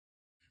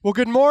Well,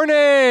 good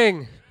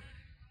morning.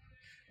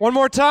 One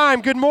more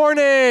time, good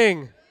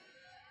morning.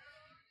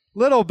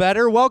 Little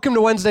better. Welcome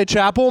to Wednesday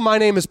Chapel. My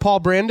name is Paul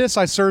Brandis.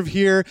 I serve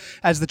here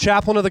as the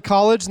chaplain of the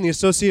college and the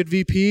associate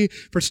VP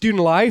for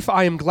student life.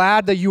 I am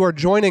glad that you are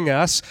joining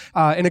us.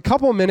 In a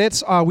couple of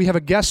minutes, we have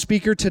a guest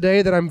speaker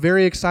today that I'm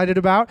very excited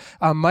about.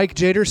 Mike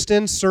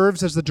Jaderston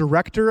serves as the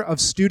director of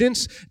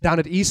students down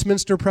at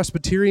Eastminster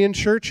Presbyterian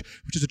Church,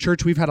 which is a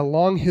church we've had a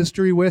long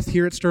history with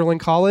here at Sterling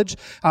College.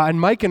 And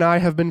Mike and I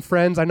have been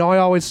friends. I know I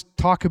always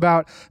talk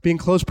about being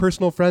close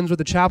personal friends with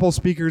the chapel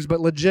speakers, but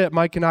legit,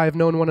 Mike and I have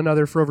known one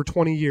another for over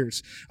 20 years.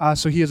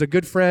 So he is a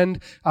good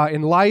friend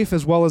in life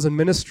as well as in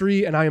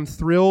ministry, and I am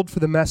thrilled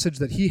for the message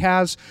that he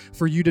has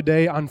for you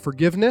today on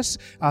forgiveness.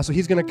 So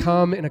he's going to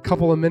come in a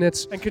couple of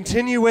minutes and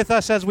continue with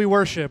us as we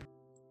worship.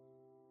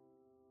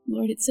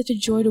 Lord, it's such a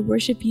joy to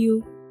worship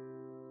you.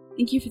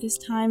 Thank you for this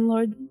time,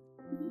 Lord.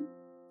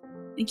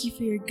 Thank you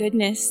for your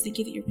goodness. Thank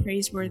you that you're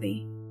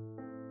praiseworthy.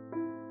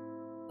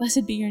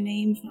 Blessed be your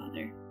name,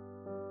 Father.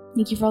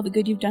 Thank you for all the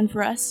good you've done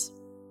for us.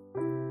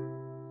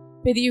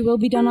 Pray that your will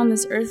be done on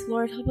this earth,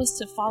 Lord. Help us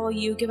to follow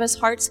you. Give us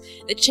hearts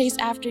that chase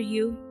after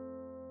you.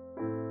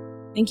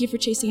 Thank you for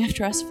chasing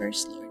after us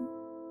first, Lord.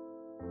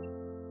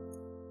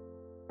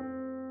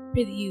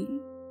 Pray that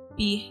you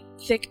be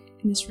thick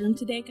in this room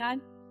today, God.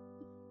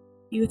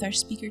 Be with our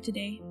speaker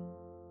today.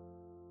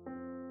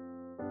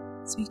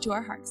 Speak to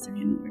our hearts through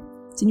him, Lord.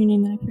 It's in your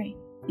name that I pray.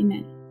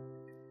 Amen.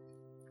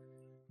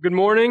 Good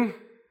morning.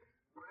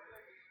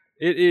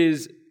 It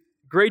is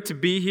great to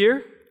be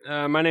here.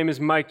 My name is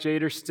Mike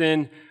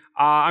Jaderston.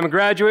 I'm a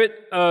graduate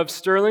of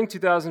Sterling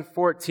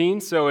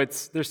 2014, so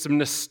there's some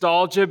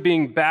nostalgia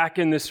being back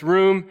in this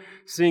room,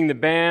 seeing the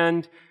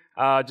band,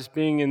 just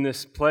being in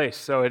this place.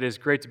 So it is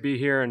great to be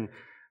here and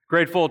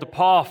grateful to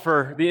Paul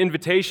for the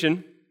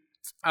invitation.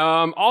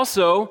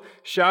 Also,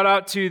 shout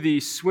out to the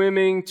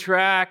swimming,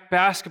 track,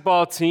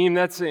 basketball team.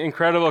 That's an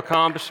incredible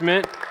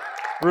accomplishment.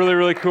 Really,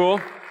 really cool.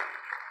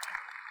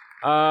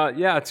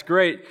 Yeah, it's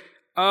great.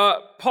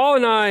 Paul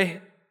and I,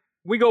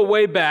 we go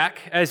way back,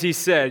 as he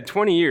said,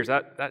 20 years.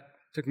 That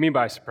took me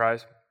by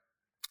surprise.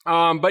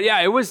 But yeah,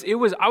 I was in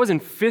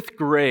 5th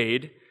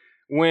grade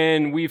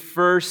when we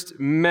first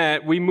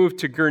met. We moved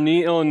to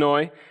Gurnee,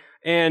 Illinois,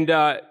 and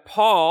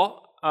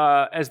Paul,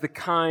 as the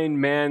kind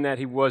man that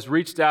he was,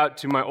 reached out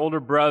to my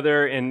older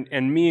brother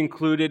and me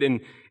included,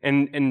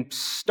 and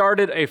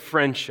started a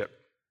friendship.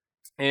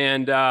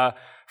 And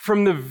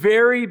from the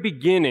very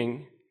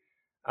beginning,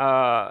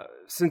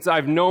 since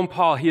I've known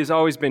Paul, he has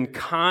always been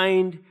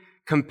kind,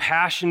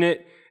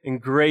 compassionate,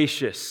 and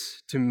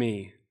gracious to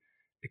me,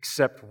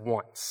 except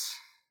once.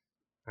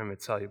 I'm going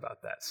to tell you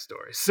about that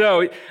story.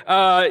 So,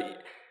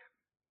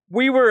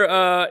 we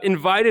were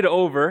invited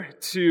over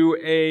to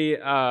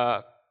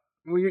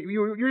we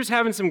were just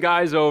having some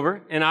guys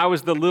over, and I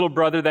was the little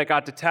brother that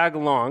got to tag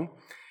along,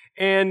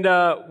 and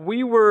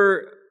we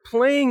were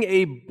playing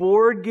a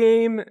board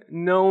game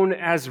known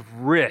as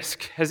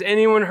Risk. Has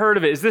anyone heard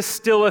of it? Is this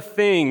still a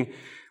thing?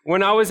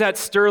 When I was at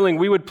Sterling,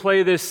 we would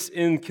play this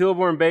in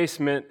Kilbourne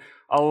basement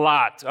a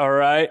lot, all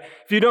right?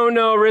 If you don't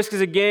know, Risk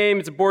is a game.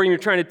 It's a board game. You're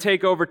trying to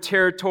take over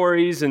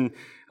territories, and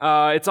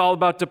it's all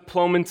about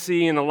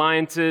diplomacy and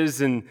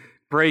alliances and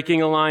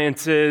breaking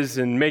alliances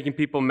and making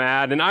people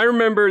mad. And I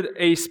remember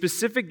a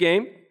specific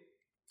game.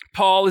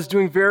 Paul is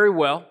doing very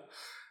well,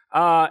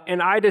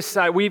 and I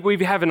decide,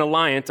 we have an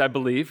alliance, I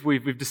believe.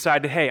 We've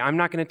decided, hey, I'm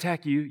not going to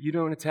attack you. You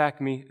don't attack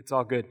me. It's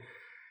all good.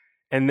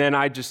 And then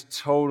I just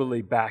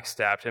totally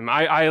backstabbed him.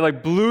 I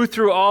blew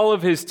through all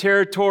of his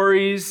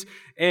territories,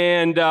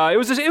 and it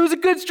was a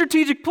good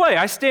strategic play.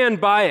 I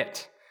stand by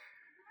it.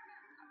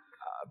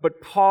 But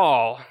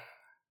Paul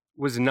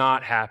was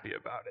not happy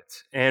about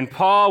it. And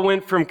Paul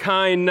went from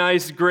kind,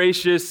 nice,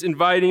 gracious,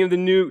 inviting of the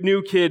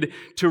new kid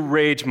to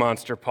rage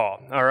monster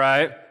Paul, all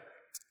right?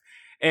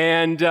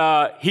 And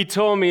he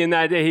told me in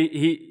that day,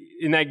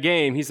 in that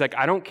game, he's like,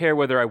 I don't care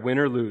whether I win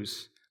or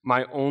lose.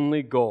 My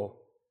only goal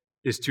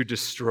is to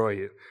destroy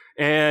you.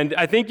 And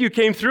I think you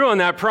came through on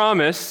that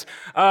promise.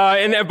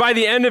 And by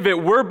the end of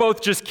it, we're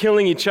both just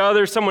killing each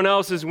other. Someone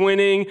else is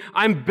winning.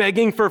 I'm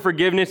begging for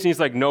forgiveness. And he's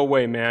like, no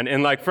way, man.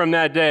 And from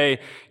that day,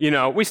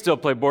 we still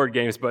play board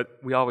games, but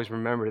we always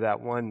remember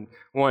that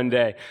one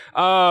day.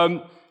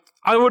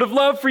 I would have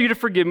loved for you to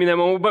forgive me that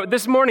moment. But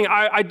this morning,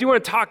 I do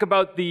want to talk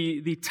about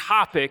the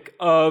topic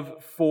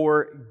of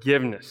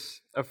forgiveness.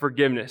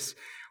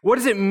 What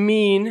does it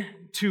mean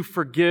to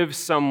forgive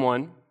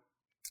someone?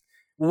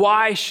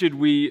 Why should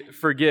we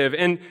forgive?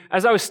 And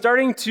as I was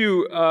starting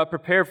to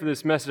prepare for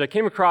this message, I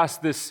came across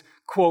this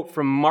quote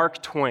from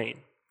Mark Twain. It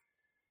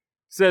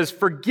says,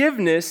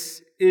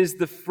 forgiveness is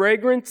the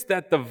fragrance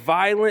that the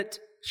violet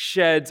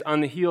sheds on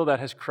the heel that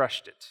has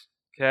crushed it.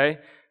 Okay?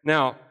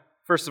 Now,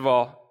 first of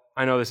all,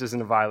 I know this isn't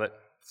a violet,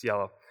 it's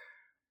yellow.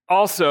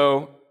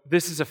 Also,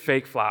 this is a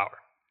fake flower.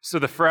 So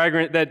the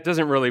fragrance, that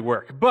doesn't really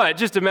work. But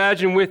just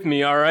imagine with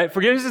me, all right?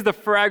 Forgiveness is the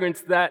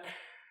fragrance that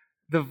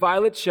the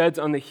violet sheds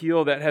on the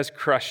heel that has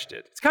crushed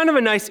it. It's kind of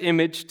a nice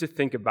image to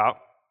think about.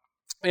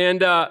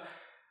 And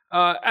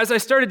as I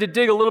started to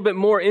dig a little bit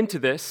more into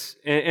this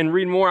and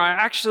read more, I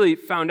actually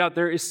found out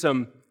there is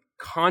some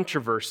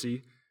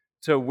controversy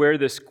to where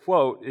this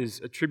quote is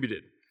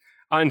attributed.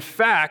 In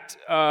fact,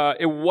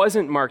 it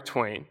wasn't Mark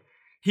Twain.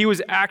 He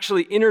was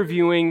actually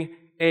interviewing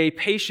a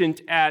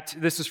patient at,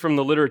 this is from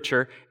the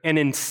literature, an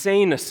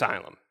insane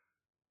asylum.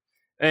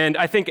 And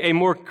I think a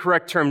more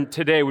correct term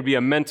today would be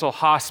a mental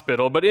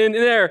hospital. But in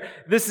there,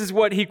 this is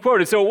what he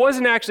quoted. So it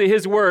wasn't actually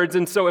his words.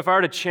 And so if I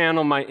were to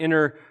channel my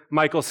inner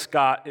Michael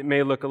Scott, it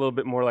may look a little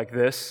bit more like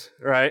this,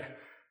 right?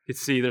 You can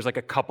see there's like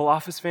a couple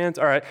Office fans.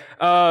 All right.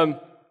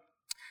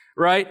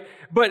 Right?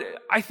 But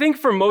I think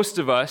for most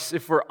of us,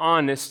 if we're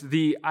honest,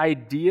 the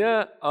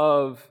idea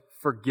of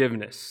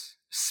forgiveness,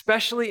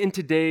 especially in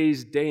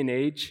today's day and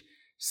age,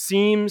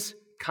 seems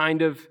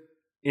kind of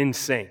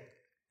insane.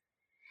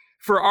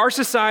 For our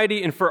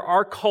society and for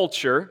our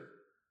culture,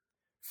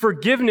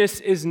 forgiveness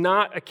is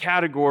not a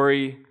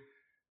category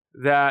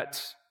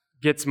that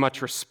gets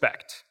much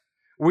respect.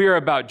 We are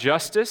about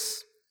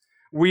justice.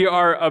 We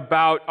are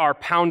about our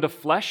pound of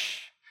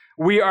flesh.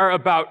 We are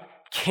about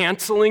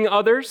canceling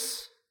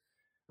others,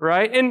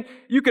 right? And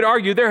you could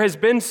argue there has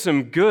been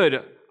some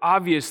good,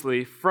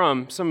 obviously,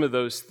 from some of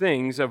those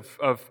things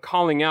of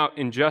calling out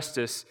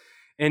injustice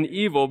and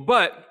evil.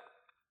 But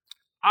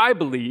I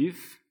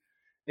believe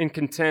and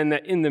contend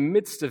that in the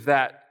midst of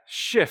that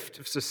shift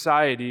of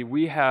society,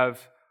 we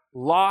have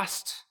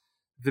lost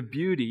the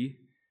beauty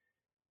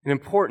and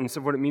importance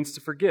of what it means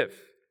to forgive.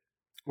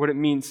 What it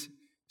means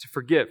to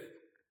forgive.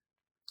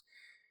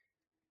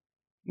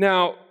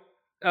 Now,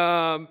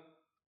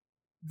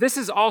 this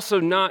is also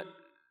not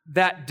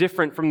that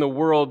different from the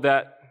world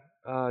that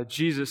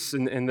Jesus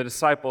and the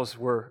disciples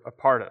were a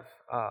part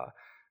of.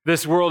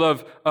 This world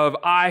of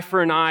eye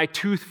for an eye,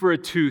 tooth for a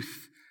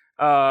tooth.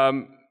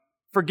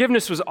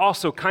 Forgiveness was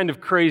also kind of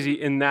crazy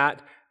in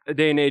that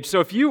day and age. So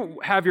if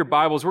you have your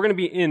Bibles, we're going to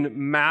be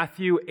in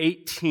Matthew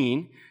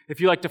 18. If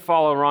you like to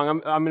follow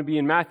along, I'm going to be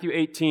in Matthew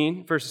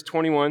 18, verses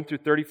 21 through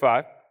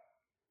 35.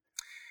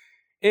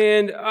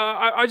 And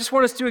I just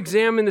want us to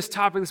examine this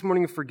topic this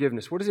morning of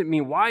forgiveness. What does it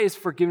mean? Why is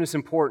forgiveness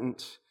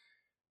important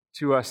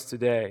to us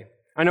today?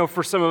 I know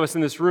for some of us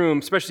in this room,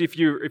 especially if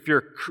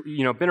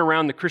you're been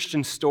around the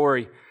Christian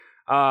story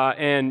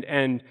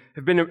and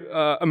have been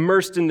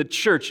immersed in the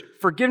church,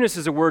 forgiveness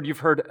is a word you've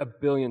heard a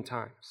billion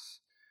times.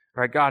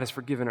 Right? God has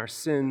forgiven our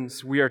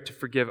sins. We are to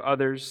forgive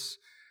others.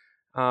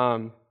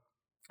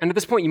 And at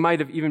this point, you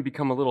might have even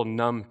become a little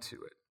numb to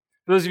it.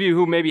 For those of you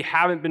who maybe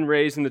haven't been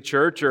raised in the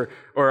church or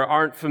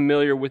aren't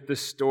familiar with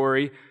this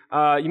story,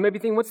 you may be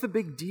thinking, what's the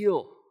big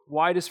deal?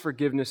 Why does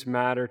forgiveness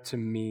matter to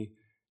me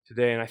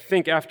today? And I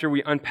think after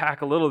we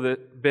unpack a little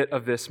bit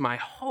of this, my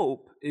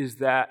hope is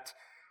that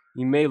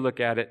you may look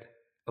at it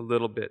a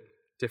little bit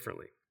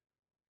differently.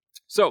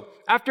 So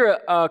after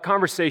a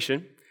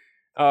conversation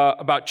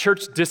about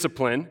church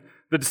discipline,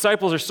 the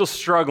disciples are still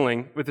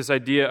struggling with this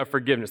idea of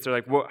forgiveness. They're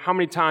like, well, how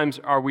many times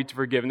are we to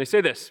forgive? And they say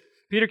this.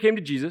 Peter came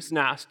to Jesus and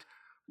asked,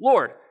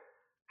 Lord,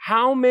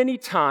 how many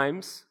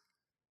times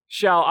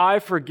shall I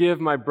forgive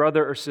my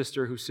brother or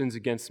sister who sins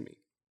against me?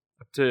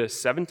 Up to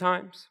 7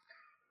 times?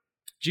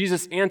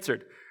 Jesus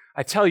answered,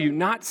 I tell you,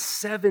 not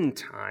 7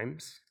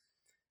 times,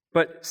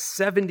 but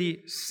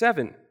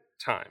 77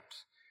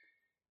 times.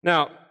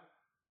 Now,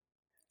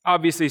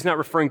 obviously, he's not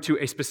referring to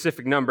a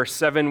specific number.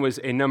 7 was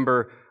a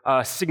number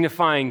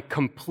signifying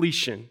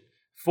completion,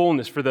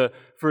 fullness for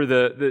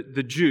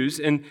the Jews.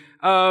 And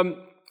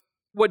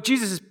what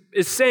Jesus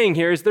is saying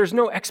here is there's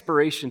no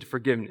expiration to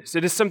forgiveness.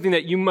 It is something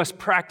that you must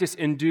practice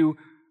and do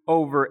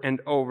over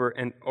and over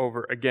and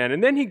over again.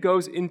 And then he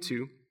goes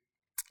into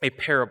a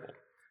parable.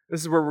 This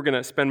is where we're going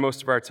to spend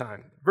most of our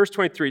time. Verse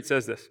 23, it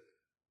says this.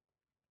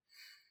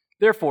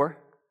 Therefore,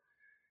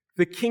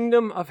 the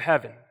kingdom of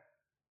heaven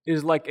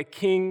is like a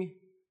king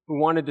who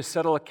wanted to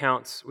settle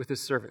accounts with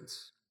his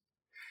servants.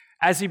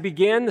 As he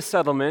began the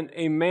settlement,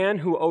 a man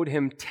who owed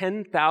him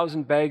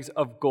 10,000 bags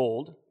of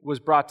gold was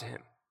brought to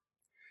him.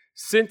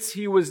 Since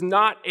he was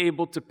not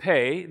able to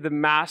pay, the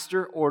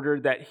master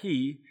ordered that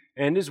he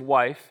and his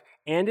wife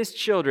and his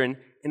children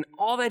and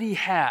all that he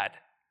had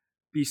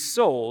be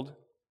sold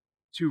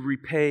to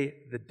repay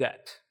the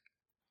debt.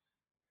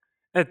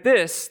 At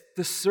this,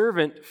 the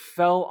servant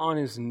fell on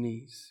his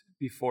knees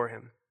before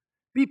him.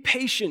 Be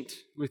patient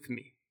with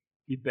me,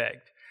 he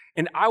begged,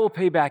 and I will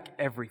pay back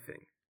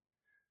everything.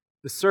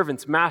 The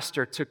servant's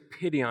master took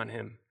pity on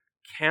him,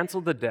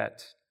 canceled the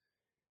debt,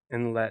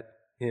 and let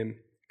him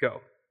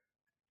go.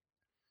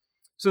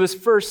 So this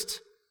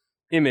first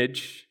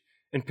image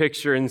and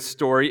picture and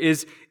story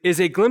is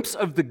a glimpse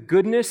of the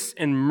goodness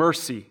and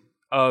mercy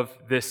of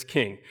this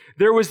king.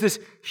 There was this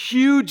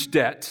huge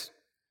debt,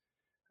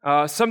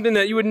 something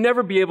that you would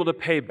never be able to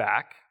pay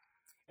back,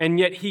 and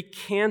yet he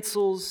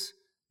cancels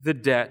the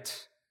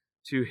debt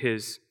to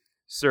his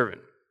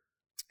servant.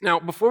 Now,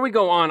 before we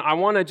go on, I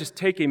want to just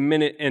take a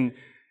minute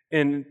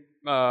and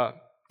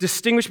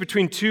distinguish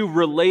between 2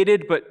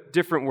 related but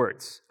different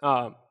words,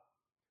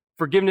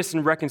 forgiveness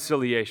and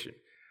reconciliation.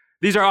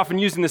 These are often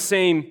used in the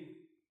same,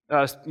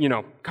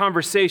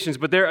 conversations,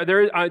 but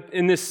they're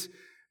in this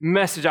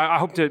message, I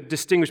hope to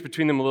distinguish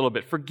between them a little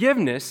bit.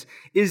 Forgiveness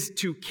is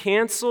to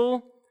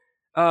cancel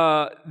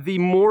the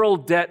moral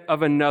debt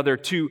of another,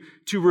 to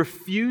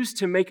refuse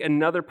to make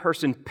another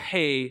person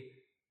pay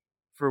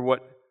for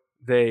what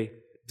they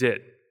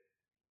did.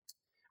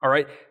 All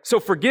right? So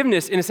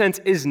forgiveness, in a sense,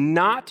 is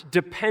not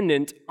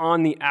dependent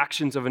on the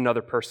actions of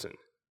another person.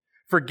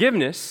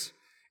 Forgiveness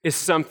is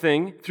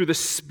something, through the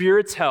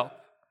Spirit's help,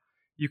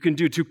 you can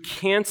do to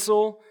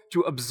cancel,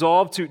 to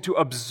absolve, to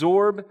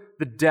absorb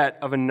the debt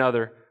of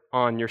another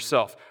on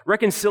yourself.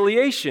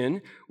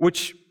 Reconciliation,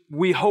 which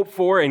we hope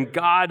for and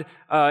God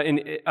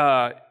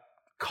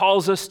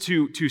calls us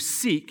to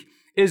seek,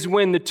 is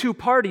when the two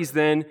parties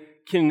then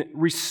can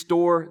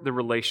restore the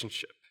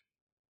relationship.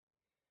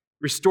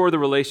 Restore the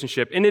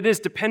relationship. And it is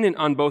dependent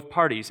on both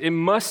parties. It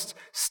must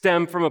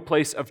stem from a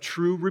place of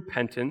true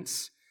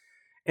repentance,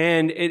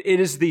 and it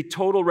is the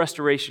total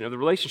restoration of the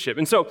relationship.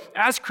 And so,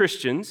 as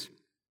Christians,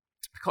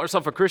 call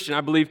ourselves a Christian,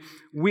 I believe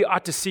we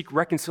ought to seek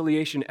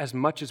reconciliation as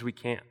much as we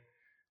can.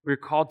 We are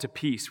called to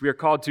peace. We are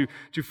called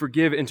to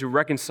forgive and to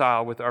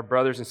reconcile with our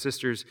brothers and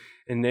sisters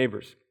and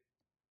neighbors.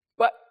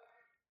 But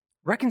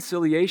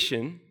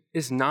reconciliation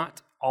is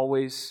not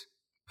always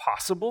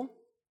possible,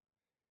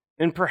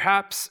 and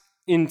perhaps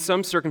in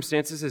some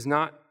circumstances is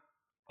not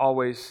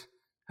always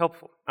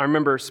helpful. I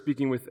remember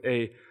speaking with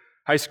a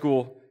high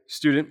school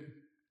student,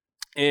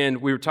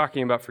 and we were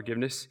talking about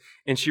forgiveness,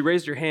 and she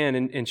raised her hand,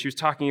 and she was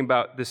talking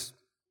about this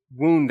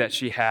wound that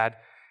she had,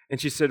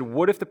 and she said,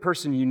 what if the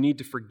person you need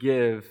to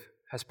forgive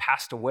has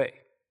passed away?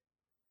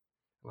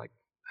 I'm like,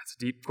 that's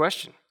a deep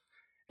question.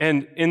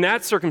 And in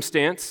that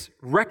circumstance,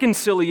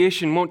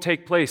 reconciliation won't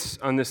take place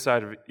on this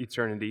side of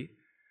eternity.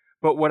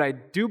 But what I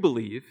do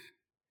believe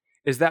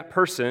is that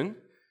person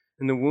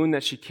and the wound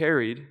that she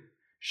carried,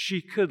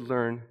 she could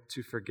learn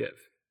to forgive.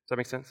 Does that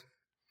make sense?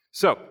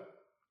 So,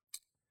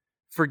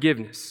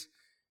 forgiveness.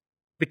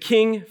 The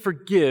king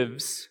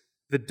forgives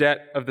the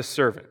debt of the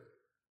servant.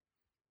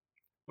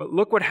 But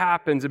look what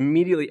happens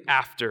immediately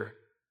after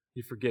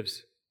he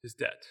forgives his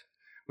debt.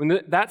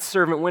 When that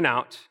servant went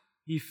out,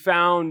 he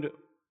found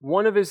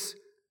one of his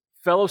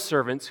fellow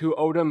servants who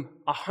owed him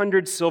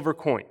 100 silver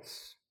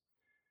coins.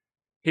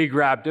 He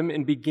grabbed him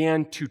and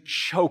began to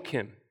choke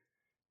him.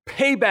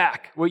 Pay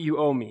back what you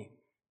owe me,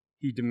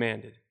 he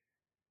demanded.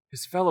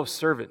 His fellow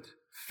servant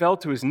fell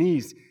to his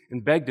knees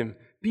and begged him,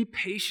 be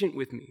patient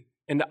with me,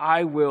 and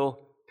I will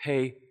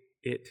pay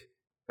it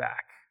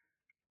back.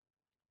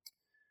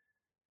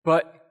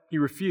 But he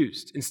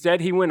refused.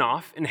 Instead, he went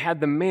off and had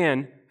the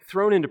man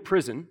thrown into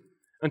prison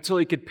until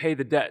he could pay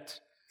the debt.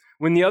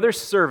 When the other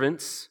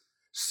servants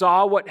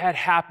saw what had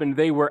happened,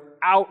 they were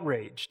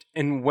outraged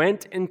and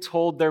went and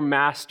told their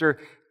master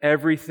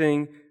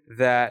everything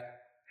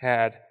that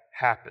had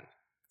happened.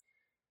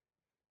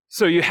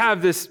 So you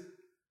have this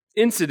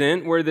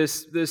incident where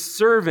this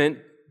servant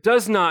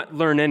does not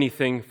learn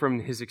anything from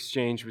his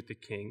exchange with the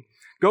king,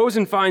 goes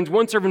and finds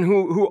one servant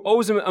who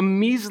owes him a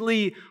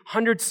measly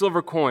 100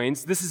 silver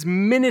coins. This is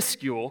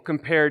minuscule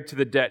compared to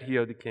the debt he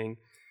owed the king.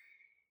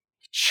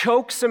 He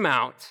chokes him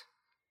out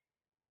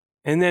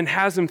and then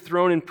has him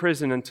thrown in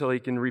prison until he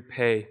can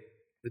repay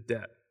the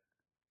debt.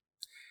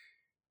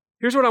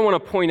 Here's what I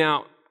want to point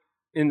out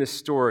in this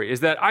story, is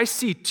that I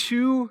see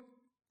two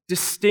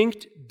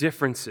distinct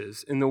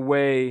differences in the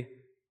way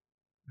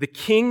the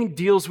king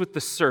deals with the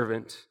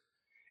servant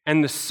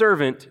and the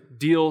servant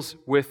deals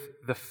with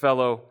the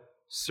fellow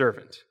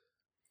servant.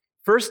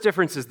 First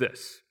difference is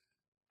this.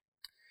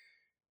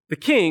 The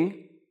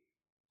king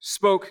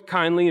spoke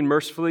kindly and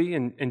mercifully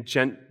and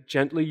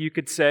gently, you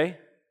could say,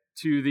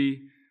 to the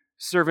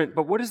servant.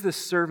 But what does the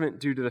servant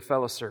do to the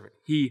fellow servant?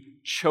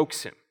 He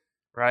chokes him,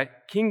 right?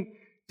 King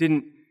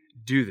didn't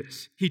do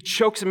this. He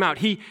chokes him out.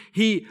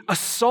 He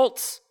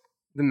assaults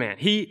the man.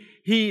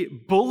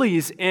 He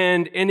bullies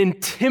and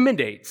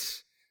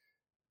intimidates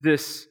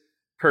this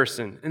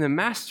person. And the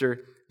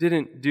master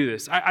didn't do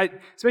this.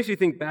 This makes me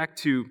think back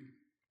to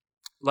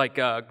like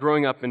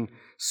growing up in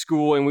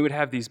school, and we would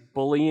have these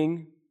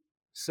bullying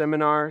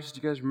seminars. Do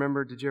you guys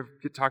remember? Did you ever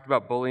get talked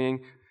about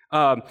bullying?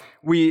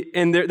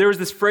 There was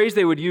this phrase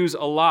they would use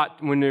a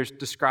lot when they're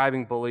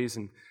describing bullies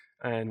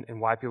and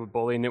why people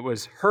bully, and it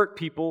was hurt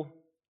people,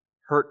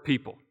 hurt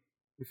people.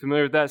 You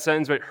familiar with that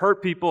sentence? Right?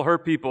 Hurt people,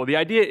 hurt people. The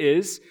idea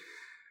is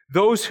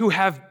those who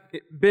have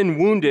been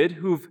wounded,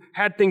 who've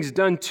had things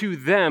done to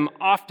them,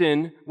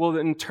 often will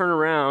then turn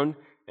around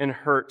and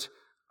hurt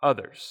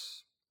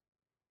others.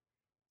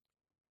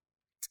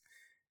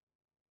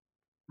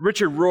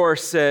 Richard Rohr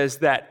says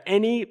that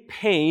any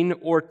pain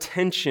or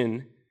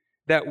tension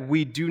that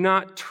we do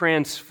not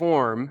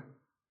transform,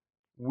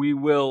 we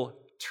will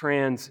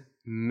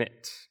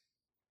transmit.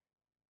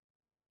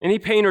 Any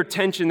pain or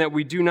tension that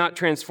we do not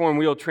transform,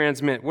 we will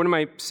transmit. What am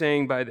I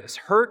saying by this?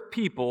 Hurt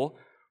people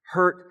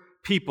hurt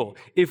people.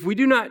 If we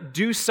do not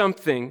do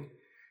something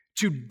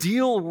to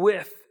deal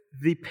with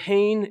the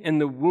pain and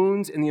the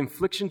wounds and the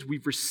inflictions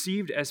we've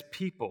received as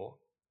people,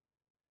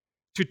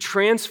 to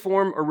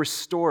transform or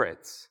restore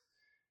it,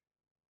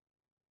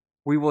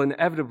 we will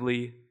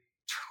inevitably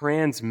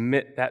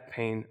transmit that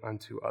pain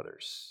unto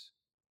others.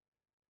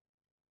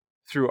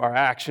 through our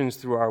actions,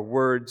 through our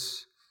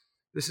words.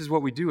 This is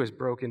what we do as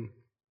broken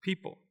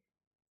people.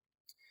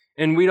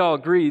 And we'd all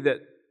agree that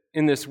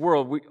in this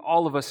world,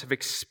 all of us have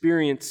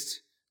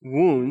experienced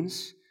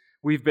wounds.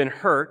 We've been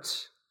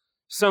hurt,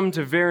 some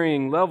to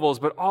varying levels,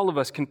 but all of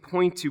us can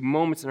point to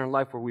moments in our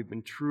life where we've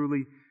been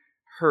truly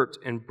hurt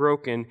and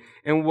broken.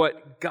 And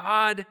what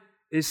God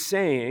is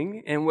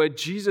saying, and what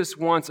Jesus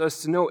wants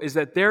us to know, is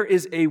that there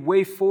is a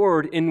way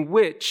forward in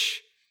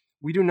which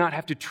we do not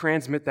have to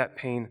transmit that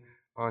pain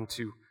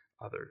onto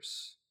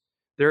others.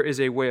 There is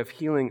a way of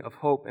healing, of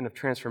hope, and of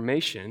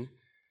transformation,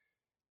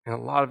 and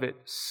a lot of it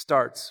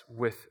starts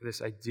with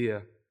this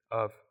idea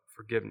of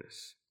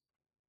forgiveness.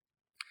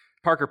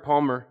 Parker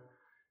Palmer,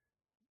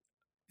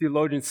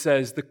 theologian,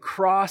 says, the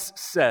cross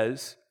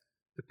says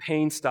the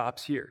pain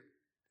stops here.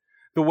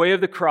 The way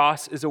of the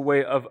cross is a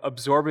way of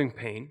absorbing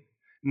pain,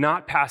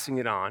 not passing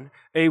it on,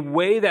 a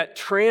way that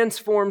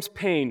transforms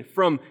pain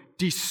from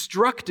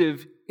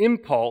destructive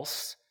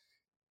impulse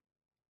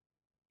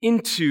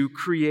into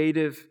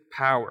creative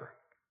power.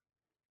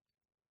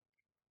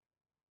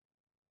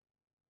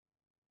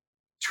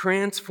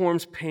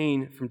 Transforms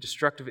pain from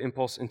destructive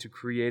impulse into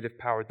creative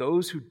power.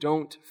 Those who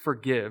don't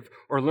forgive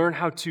or learn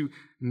how to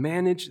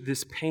manage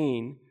this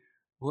pain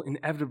will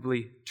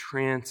inevitably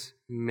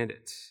transmit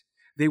it.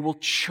 They will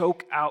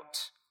choke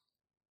out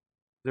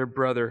their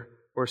brother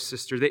or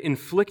sister. They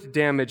inflict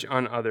damage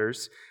on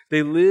others.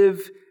 They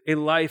live a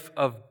life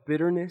of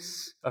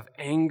bitterness, of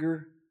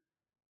anger,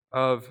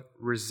 of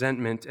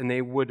resentment, and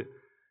they would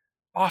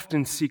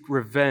often seek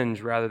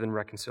revenge rather than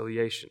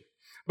reconciliation.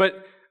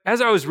 But as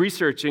I was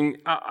researching,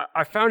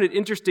 I found it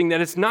interesting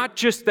that it's not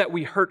just that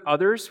we hurt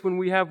others when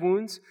we have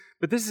wounds,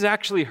 but this is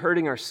actually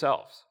hurting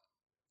ourselves.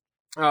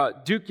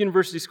 Duke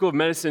University School of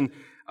Medicine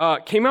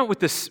came out with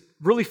this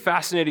really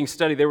fascinating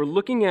study. They were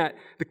looking at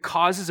the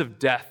causes of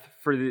death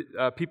for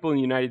the people in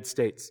the United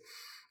States.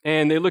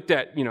 And they looked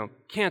at,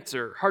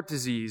 cancer, heart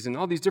disease, and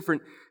all these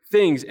different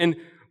things. And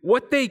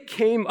what they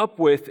came up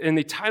with, and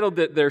they titled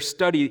their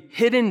study,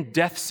 Hidden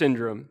Death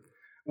Syndrome,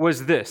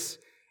 was this.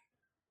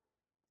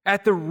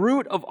 At the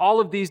root of all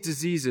of these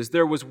diseases,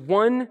 there was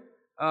one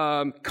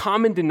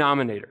common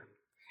denominator,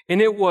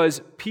 and it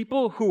was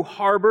people who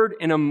harbored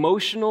an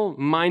emotional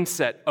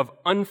mindset of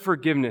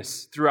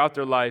unforgiveness throughout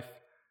their life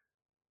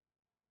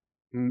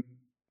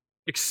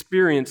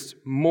experienced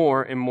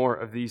more and more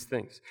of these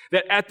things.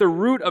 That at the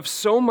root of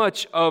so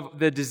much of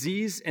the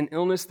disease and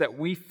illness that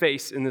we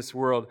face in this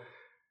world,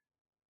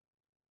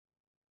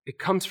 it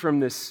comes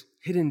from this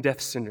hidden death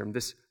syndrome,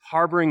 this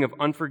harboring of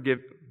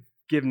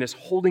unforgiveness,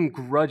 holding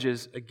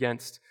grudges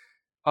against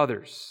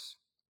others.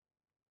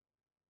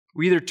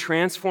 We either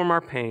transform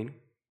our pain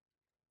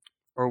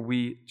or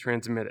we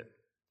transmit it.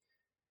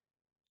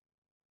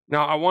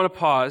 Now, I want to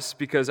pause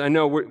because I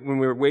know when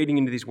we're wading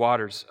into these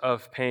waters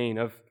of pain,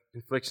 of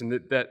infliction,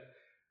 that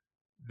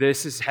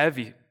this is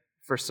heavy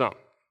for some.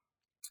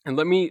 And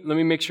let me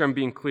make sure I'm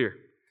being clear.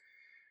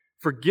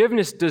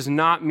 Forgiveness does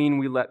not mean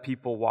we let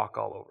people walk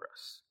all over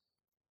us.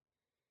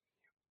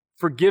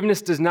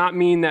 Forgiveness does not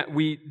mean that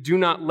we do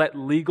not let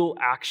legal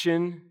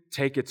action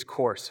take its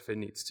course if it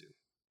needs to.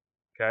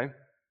 Okay?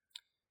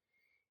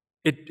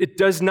 It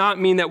does not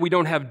mean that we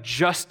don't have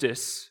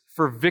justice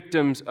for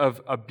victims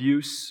of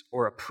abuse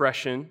or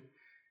oppression.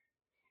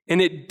 And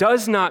it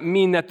does not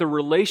mean that the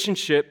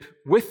relationship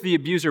with the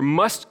abuser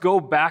must go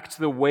back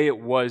to the way it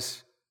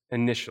was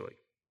initially.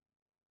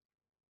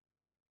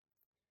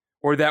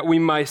 Or that we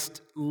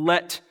must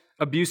let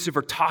abusive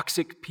or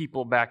toxic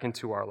people back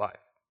into our life.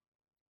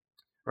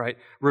 Right?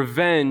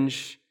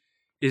 Revenge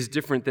is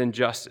different than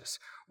justice.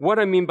 What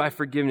I mean by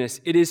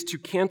forgiveness, it is to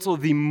cancel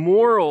the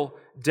moral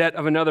debt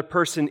of another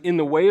person in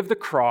the way of the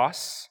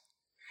cross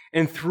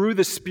and through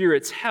the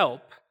Spirit's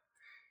help.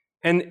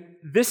 And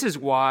this is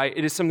why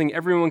it is something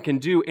everyone can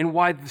do and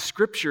why the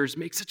Scriptures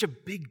make such a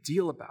big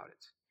deal about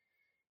it.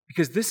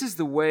 Because this is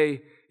the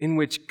way in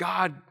which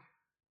God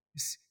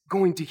is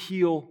going to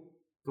heal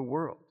the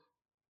world.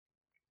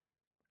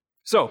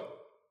 So,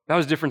 that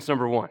was difference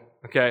number one,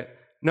 okay?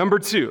 Number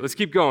two, let's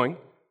keep going.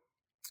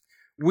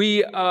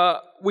 We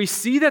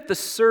see that the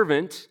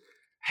servant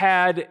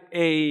had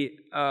a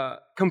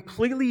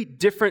completely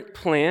different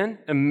plan,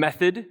 a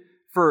method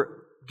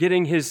for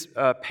getting his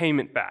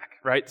payment back,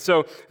 right?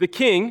 So the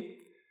king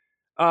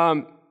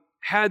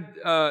had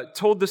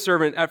told the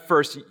servant at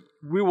first,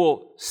 we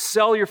will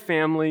sell your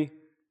family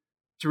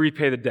to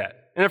repay the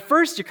debt. And at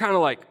first you're kind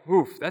of like,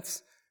 oof,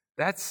 that's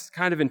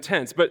kind of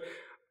intense. But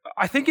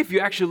I think if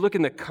you actually look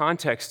in the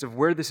context of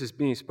where this is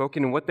being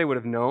spoken and what they would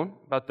have known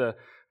about the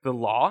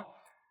law,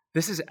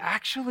 this is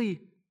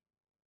actually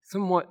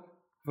somewhat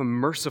of a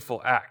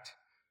merciful act.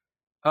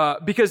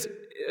 Because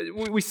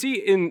we see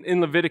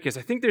in Leviticus,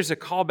 I think there's a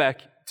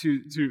callback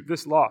to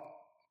this law.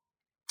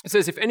 It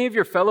says, if any of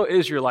your fellow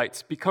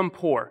Israelites become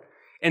poor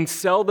and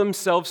sell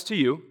themselves to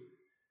you,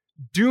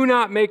 do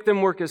not make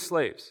them work as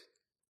slaves.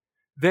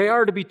 They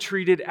are to be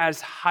treated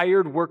as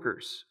hired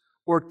workers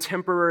or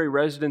temporary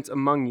residents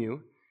among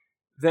you.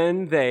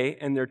 Then they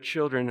and their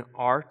children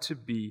are to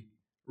be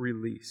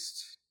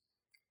released.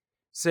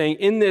 saying,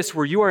 in this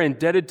where you are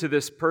indebted to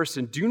this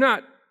person, do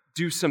not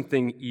do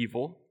something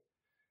evil.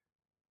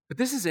 But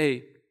this is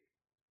a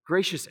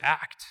gracious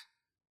act.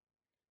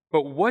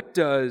 But what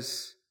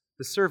does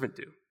the servant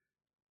do?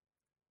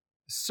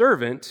 The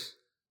servant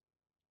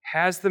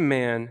has the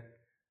man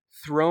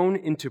thrown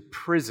into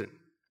prison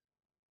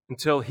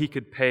until he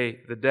could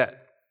pay the debt.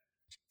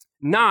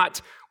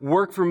 Not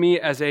work for me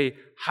as a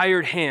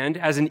hired hand,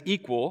 as an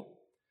equal,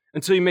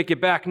 until you make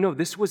it back. No,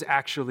 this was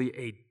actually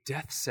a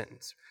death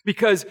sentence.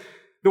 Because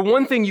the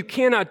one thing you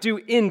cannot do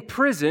in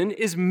prison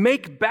is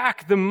make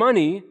back the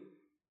money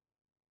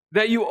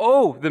that you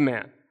owe the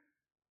man.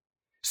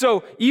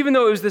 So even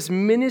though it was this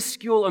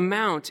minuscule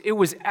amount, it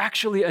was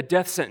actually a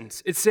death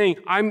sentence. It's saying,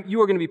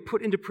 you are going to be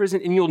put into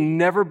prison and you'll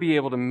never be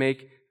able to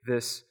make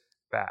this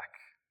back.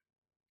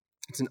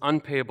 It's an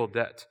unpayable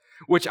debt,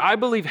 which I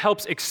believe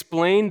helps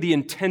explain the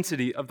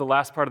intensity of the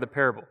last part of the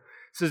parable. It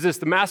says this,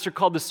 the master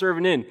called the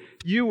servant in.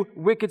 You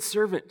wicked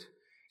servant.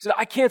 He said,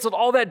 I canceled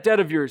all that debt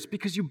of yours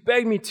because you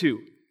begged me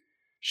to.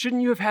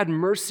 Shouldn't you have had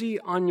mercy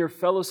on your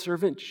fellow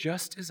servant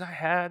just as I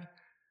had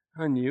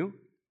on you?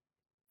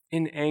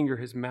 In anger,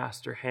 his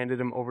master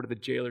handed him over to the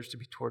jailers to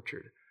be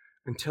tortured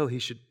until he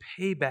should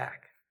pay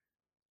back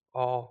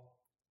all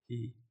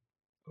he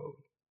owed.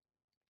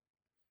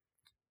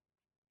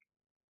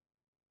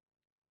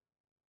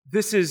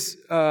 This is,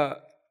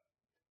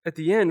 at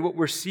the end, what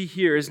we see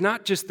here is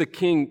not just the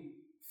king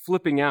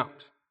flipping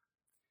out,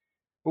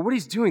 but what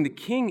he's doing, the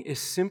king is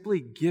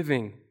simply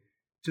giving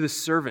to the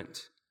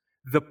servant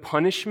the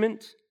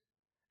punishment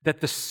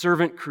that the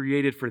servant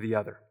created for the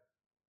other.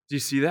 Do you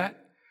see that?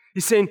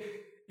 He's saying,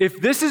 if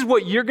this is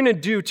what you're going to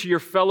do to your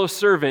fellow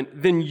servant,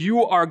 then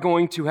you are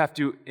going to have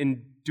to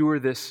endure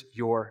this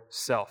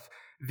yourself.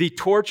 The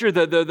torture,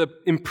 the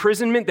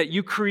imprisonment that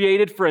you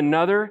created for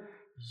another,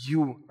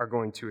 you are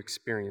going to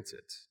experience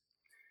it.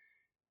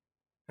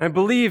 And I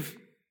believe,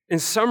 in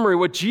summary,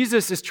 what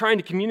Jesus is trying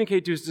to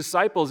communicate to his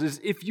disciples is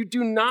if you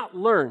do not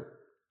learn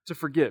to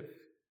forgive,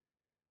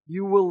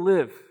 you will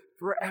live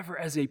forever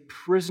as a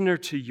prisoner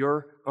to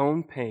your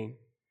own pain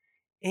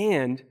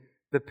and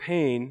the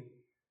pain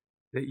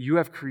that you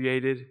have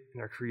created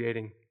and are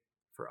creating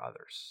for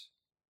others.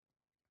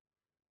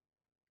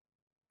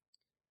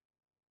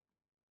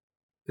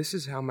 This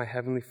is how my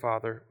heavenly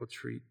Father will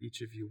treat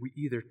each of you. We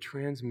either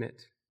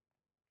transmit,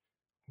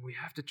 or we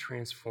have to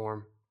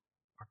transform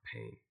our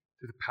pain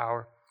through the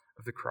power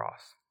of the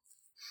cross.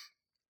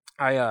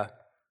 I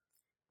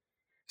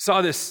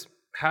saw this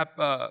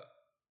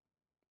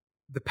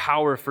the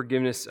power of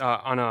forgiveness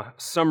on a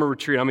summer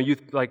retreat. I'm a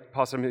youth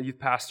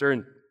pastor,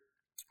 and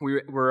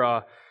we were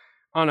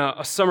on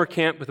a summer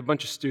camp with a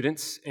bunch of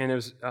students, and it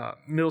was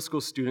middle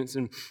school students,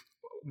 and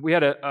we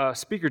had a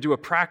speaker do a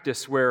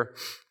practice where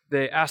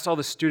they asked all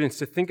the students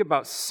to think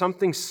about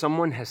something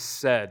someone has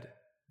said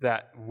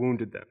that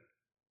wounded them,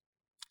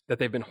 that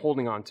they've been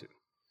holding on to.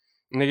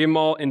 And they gave them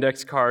all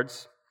index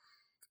cards,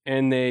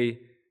 and they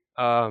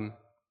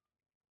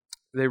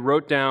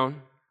wrote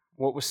down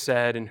what was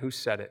said and who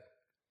said it.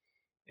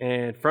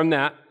 And from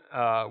that,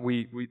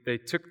 they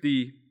took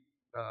the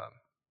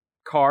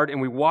card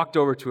and we walked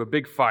over to a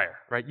big fire,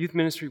 right? Youth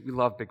ministry, we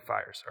love big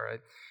fires, all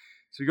right?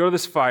 So we go to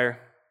this fire,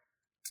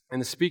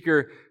 and the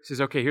speaker says,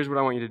 okay, here's what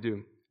I want you to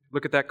do.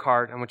 Look at that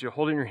card. I want you to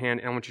hold it in your hand,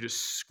 and I want you to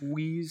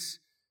squeeze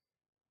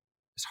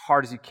as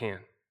hard as you can.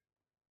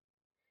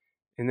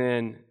 And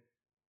then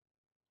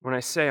when I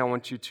say, I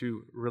want you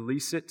to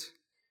release it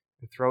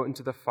and throw it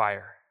into the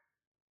fire.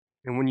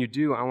 And when you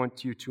do, I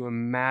want you to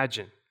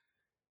imagine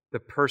the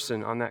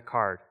person on that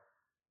card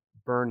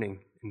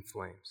burning in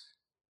flames.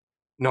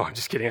 No, I'm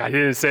just kidding. I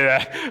didn't say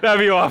that. That'd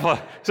be awful.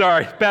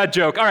 Sorry, bad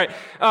joke. All right.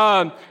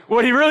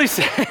 What he really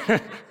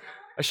said,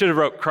 I should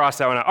have crossed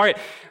that one out. All right.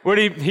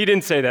 He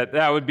didn't say that.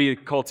 That would be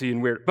culty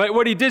and weird. But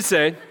what he did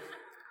say,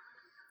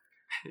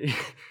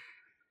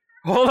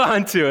 hold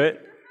on to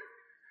it,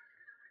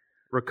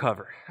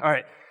 recover. All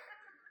right.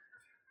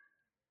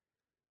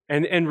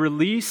 And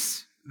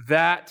release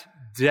that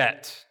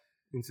debt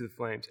into the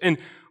flames. And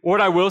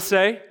what I will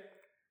say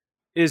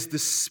is the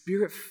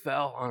Spirit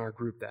fell on our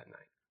group that night.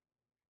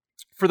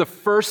 For the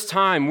first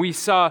time, we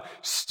saw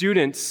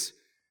students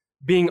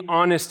being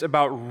honest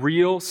about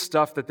real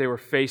stuff that they were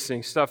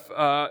facing,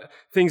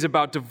 things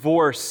about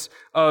divorce,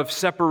 of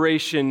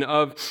separation,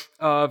 of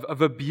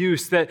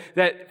abuse,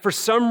 that for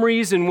some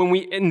reason, when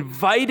we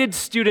invited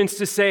students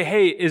to say,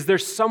 hey, is there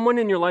someone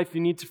in your life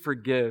you need to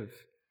forgive,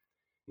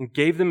 and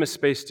gave them a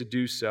space to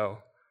do so,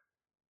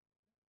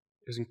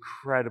 it was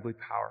incredibly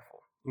powerful,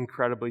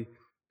 incredibly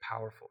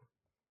powerful.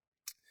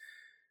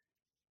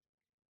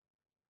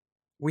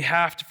 We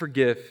have to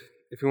forgive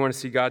if we want to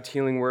see God's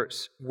healing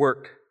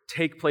work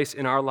take place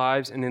in our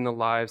lives and in the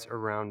lives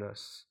around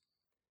us.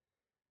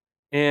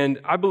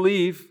 And I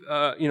believe,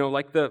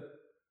 like the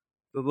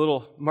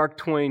little Mark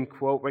Twain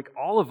quote, like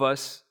all of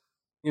us,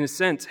 in a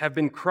sense, have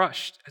been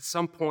crushed at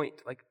some point.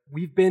 Like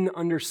we've been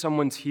under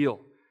someone's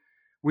heel.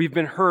 We've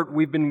been hurt.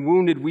 We've been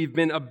wounded. We've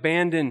been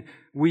abandoned.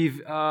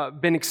 We've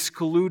been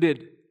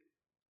excluded.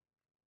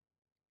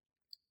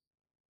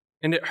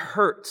 And it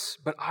hurts,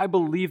 but I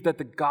believe that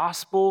the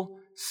gospel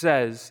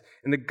says,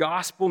 and the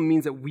gospel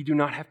means that we do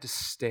not have to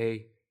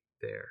stay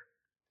there.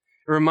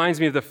 It reminds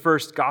me of the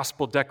first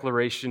gospel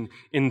declaration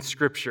in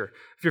Scripture.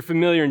 If you're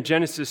familiar, in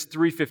Genesis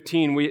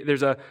 3:15,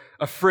 there's a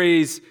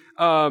phrase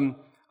called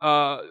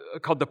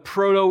the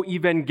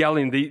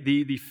proto-evangelion,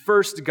 the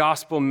first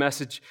gospel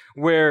message,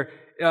 where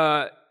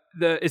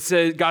it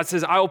says, God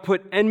says, I will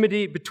put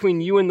enmity between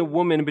you and the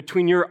woman, and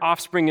between your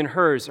offspring and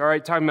hers. All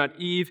right, talking about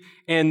Eve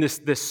and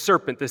this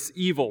serpent, this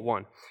evil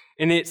one.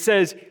 And it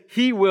says,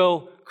 he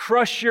will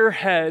crush your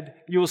head,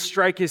 you will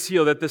strike his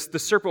heel, that the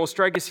serpent will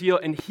strike his heel,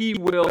 and he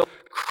will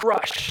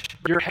crush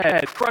your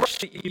head, crush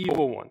the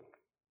evil one.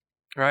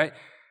 All right?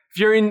 If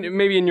you're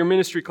maybe in your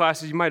ministry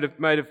classes, you might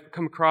have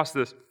come across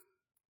this.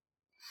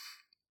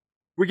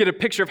 We get a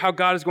picture of how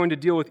God is going to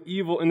deal with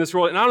evil in this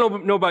world. And I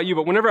don't know about you,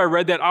 but whenever I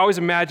read that, I always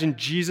imagined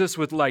Jesus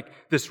with like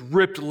this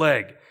ripped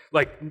leg.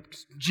 Like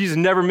Jesus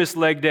never missed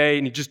leg day,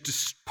 and he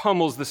just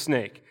pummels the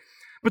snake.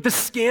 But the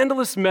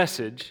scandalous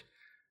message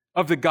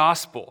of the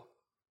gospel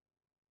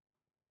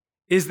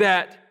is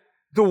that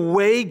the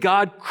way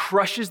God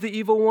crushes the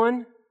evil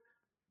one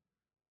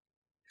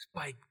is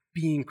by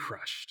being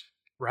crushed,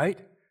 right?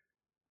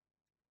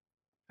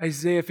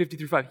 Isaiah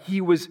 53:5,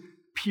 he was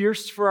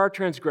pierced for our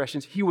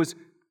transgressions. He was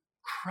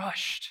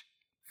crushed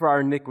for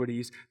our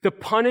iniquities. The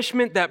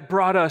punishment that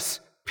brought us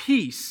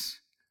peace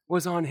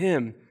was on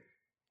him,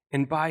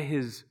 and by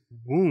his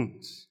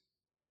wounds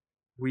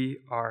we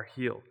are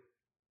healed.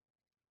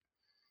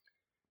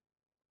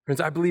 Friends,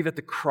 I believe at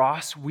the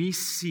cross we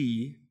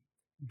see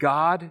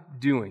God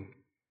doing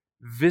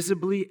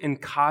visibly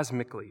and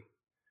cosmically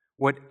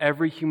what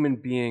every human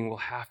being will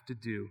have to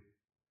do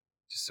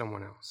to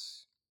someone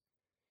else.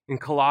 In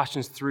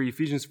Colossians 3,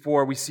 Ephesians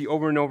 4, we see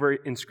over and over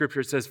in Scripture,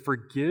 it says,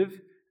 forgive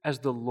as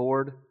the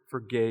Lord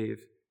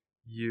forgave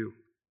you.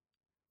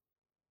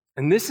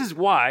 And this is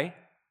why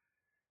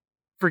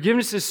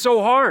forgiveness is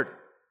so hard.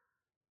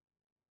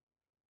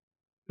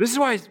 This is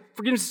why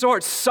forgiveness is so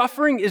hard.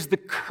 Suffering is the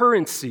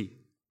currency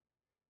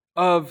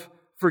of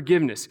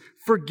forgiveness.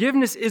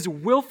 Forgiveness is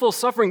willful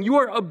suffering. You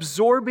are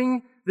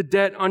absorbing the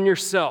debt on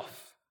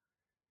yourself,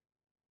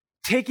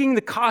 taking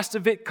the cost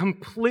of it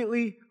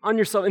completely on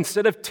yourself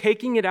instead of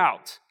taking it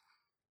out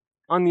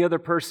on the other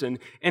person.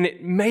 And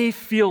it may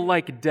feel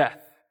like death.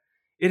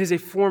 It is a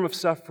form of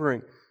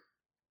suffering.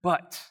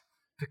 But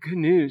the good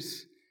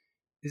news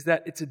is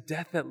that it's a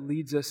death that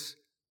leads us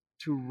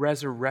to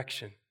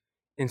resurrection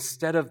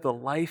instead of the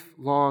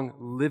lifelong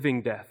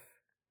living death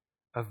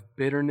of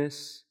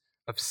bitterness,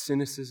 of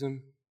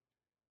cynicism,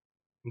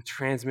 and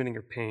transmitting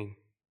your pain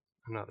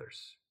on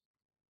others.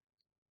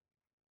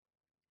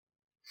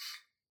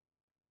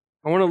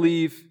 I want to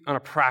leave on a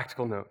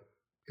practical note,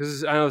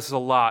 because I know this is a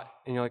lot,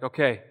 and you're like,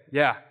 okay,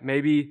 yeah,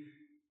 maybe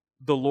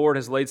the Lord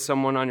has laid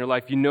someone on your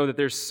life. You know that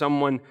there's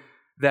someone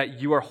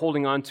that you are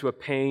holding on to a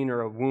pain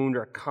or a wound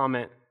or a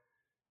comment,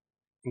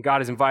 and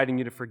God is inviting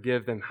you to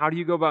forgive them. How do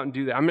you go about and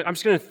do that? I'm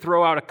just going to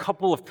throw out a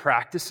couple of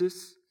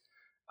practices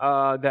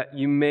that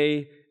you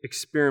may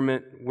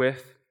experiment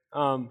with.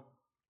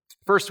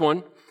 First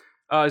one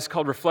is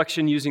called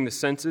reflection using the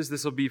senses.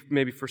 This will be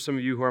maybe for some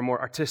of you who are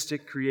more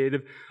artistic,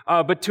 creative.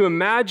 But to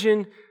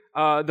imagine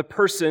the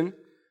person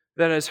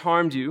that has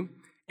harmed you,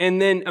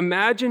 and then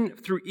imagine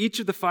through each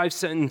of the five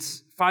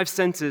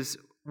senses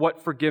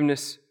what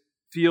forgiveness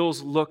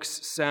feels,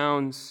 looks,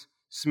 sounds,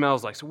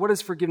 smells like. So what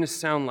does forgiveness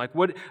sound like?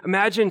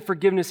 Imagine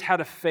forgiveness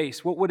had a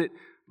face. What would it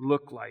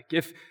look like?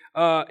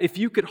 If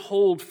you could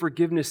hold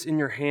forgiveness in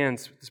your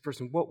hands with this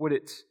person, what would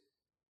it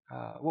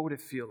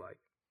feel like?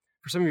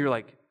 For some of you, you're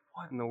like,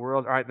 what in the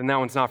world? All right, then that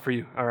one's not for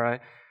you, all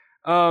right?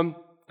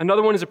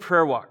 Another one is a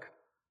prayer walk.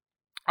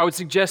 I would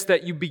suggest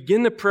that you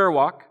begin the prayer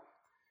walk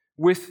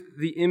with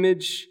the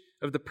image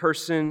of the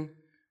person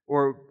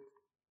or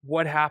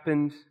what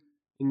happened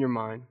in your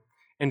mind,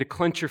 and to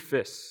clench your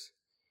fists.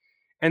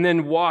 And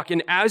then walk,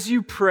 and as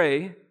you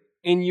pray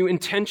and you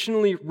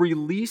intentionally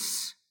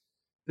release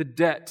the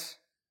debt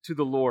to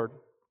the Lord,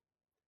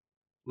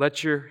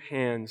 let your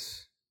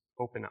hands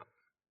open up.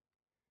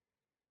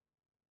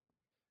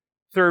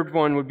 Third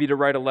one would be to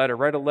write a letter.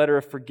 Write a letter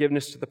of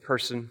forgiveness to the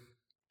person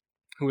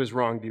who has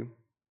wronged you.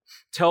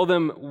 Tell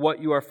them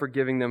what you are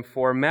forgiving them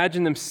for.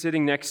 Imagine them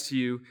sitting next to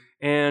you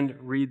and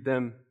read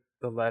them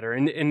the letter.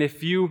 And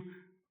if you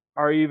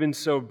are even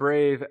so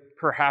brave,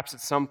 perhaps at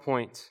some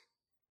point,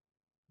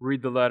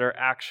 read the letter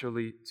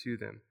actually to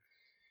them.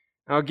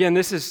 Now again,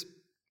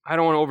 I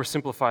don't want to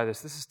oversimplify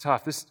this. This is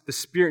tough. The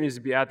Spirit needs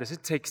to be at this.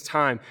 It takes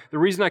time. The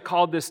reason I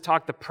called this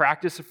talk the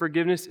practice of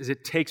forgiveness is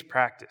it takes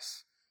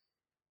practice.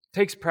 It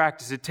takes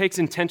practice. It takes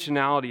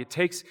intentionality. It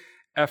takes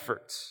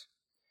effort.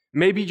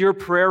 Maybe your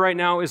prayer right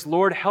now is,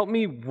 Lord, help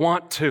me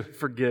want to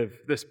forgive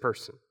this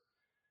person.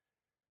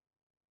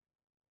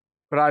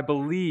 But I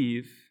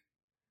believe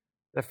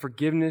that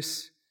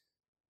forgiveness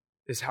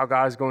is how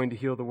God is going to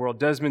heal the world.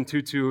 Desmond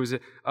Tutu was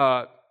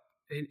a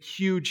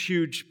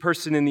huge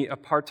person in the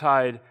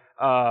apartheid,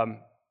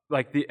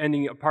 like the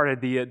ending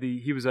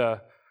apartheid. He was an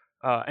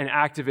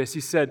activist.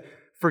 He said,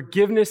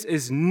 forgiveness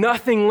is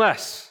nothing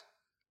less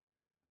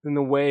than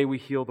the way we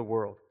heal the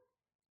world.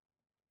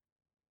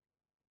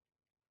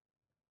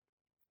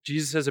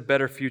 Jesus has a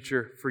better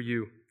future for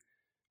you,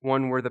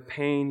 one where the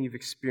pain you've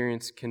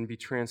experienced can be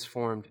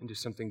transformed into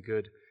something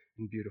good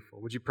and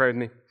beautiful. Would you pray with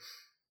me?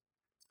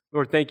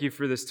 Lord, thank you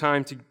for this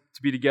time to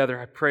be together.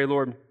 I pray,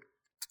 Lord,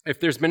 if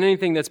there's been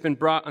anything that's been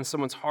brought on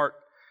someone's heart,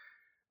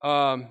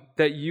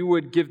 that you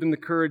would give them the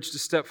courage to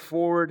step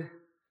forward,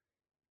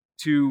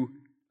 to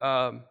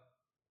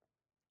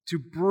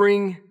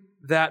bring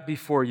that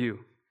before you.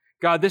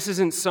 God, this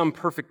isn't some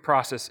perfect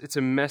process. It's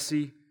a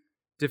messy,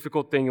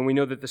 difficult thing, and we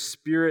know that the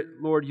Spirit,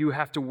 Lord, you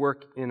have to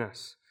work in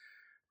us.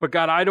 But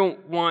God, I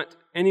don't want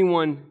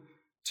anyone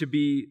to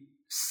be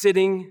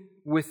sitting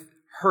with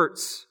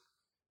hurts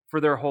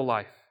for their whole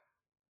life,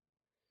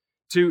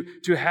 to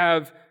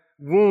have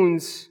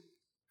wounds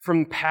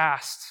from the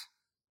past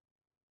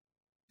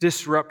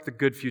disrupt the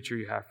good future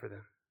you have for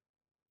them.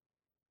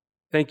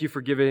 Thank you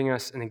for giving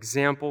us an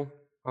example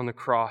on the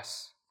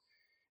cross.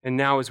 And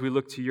now as we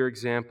look to your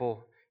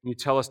example, and you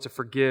tell us to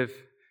forgive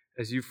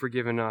as you've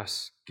forgiven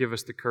us, give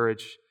us the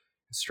courage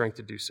and strength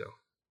to do so.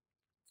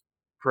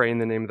 Pray in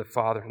the name of the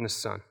Father, and the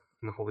Son,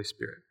 and the Holy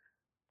Spirit.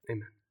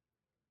 Amen.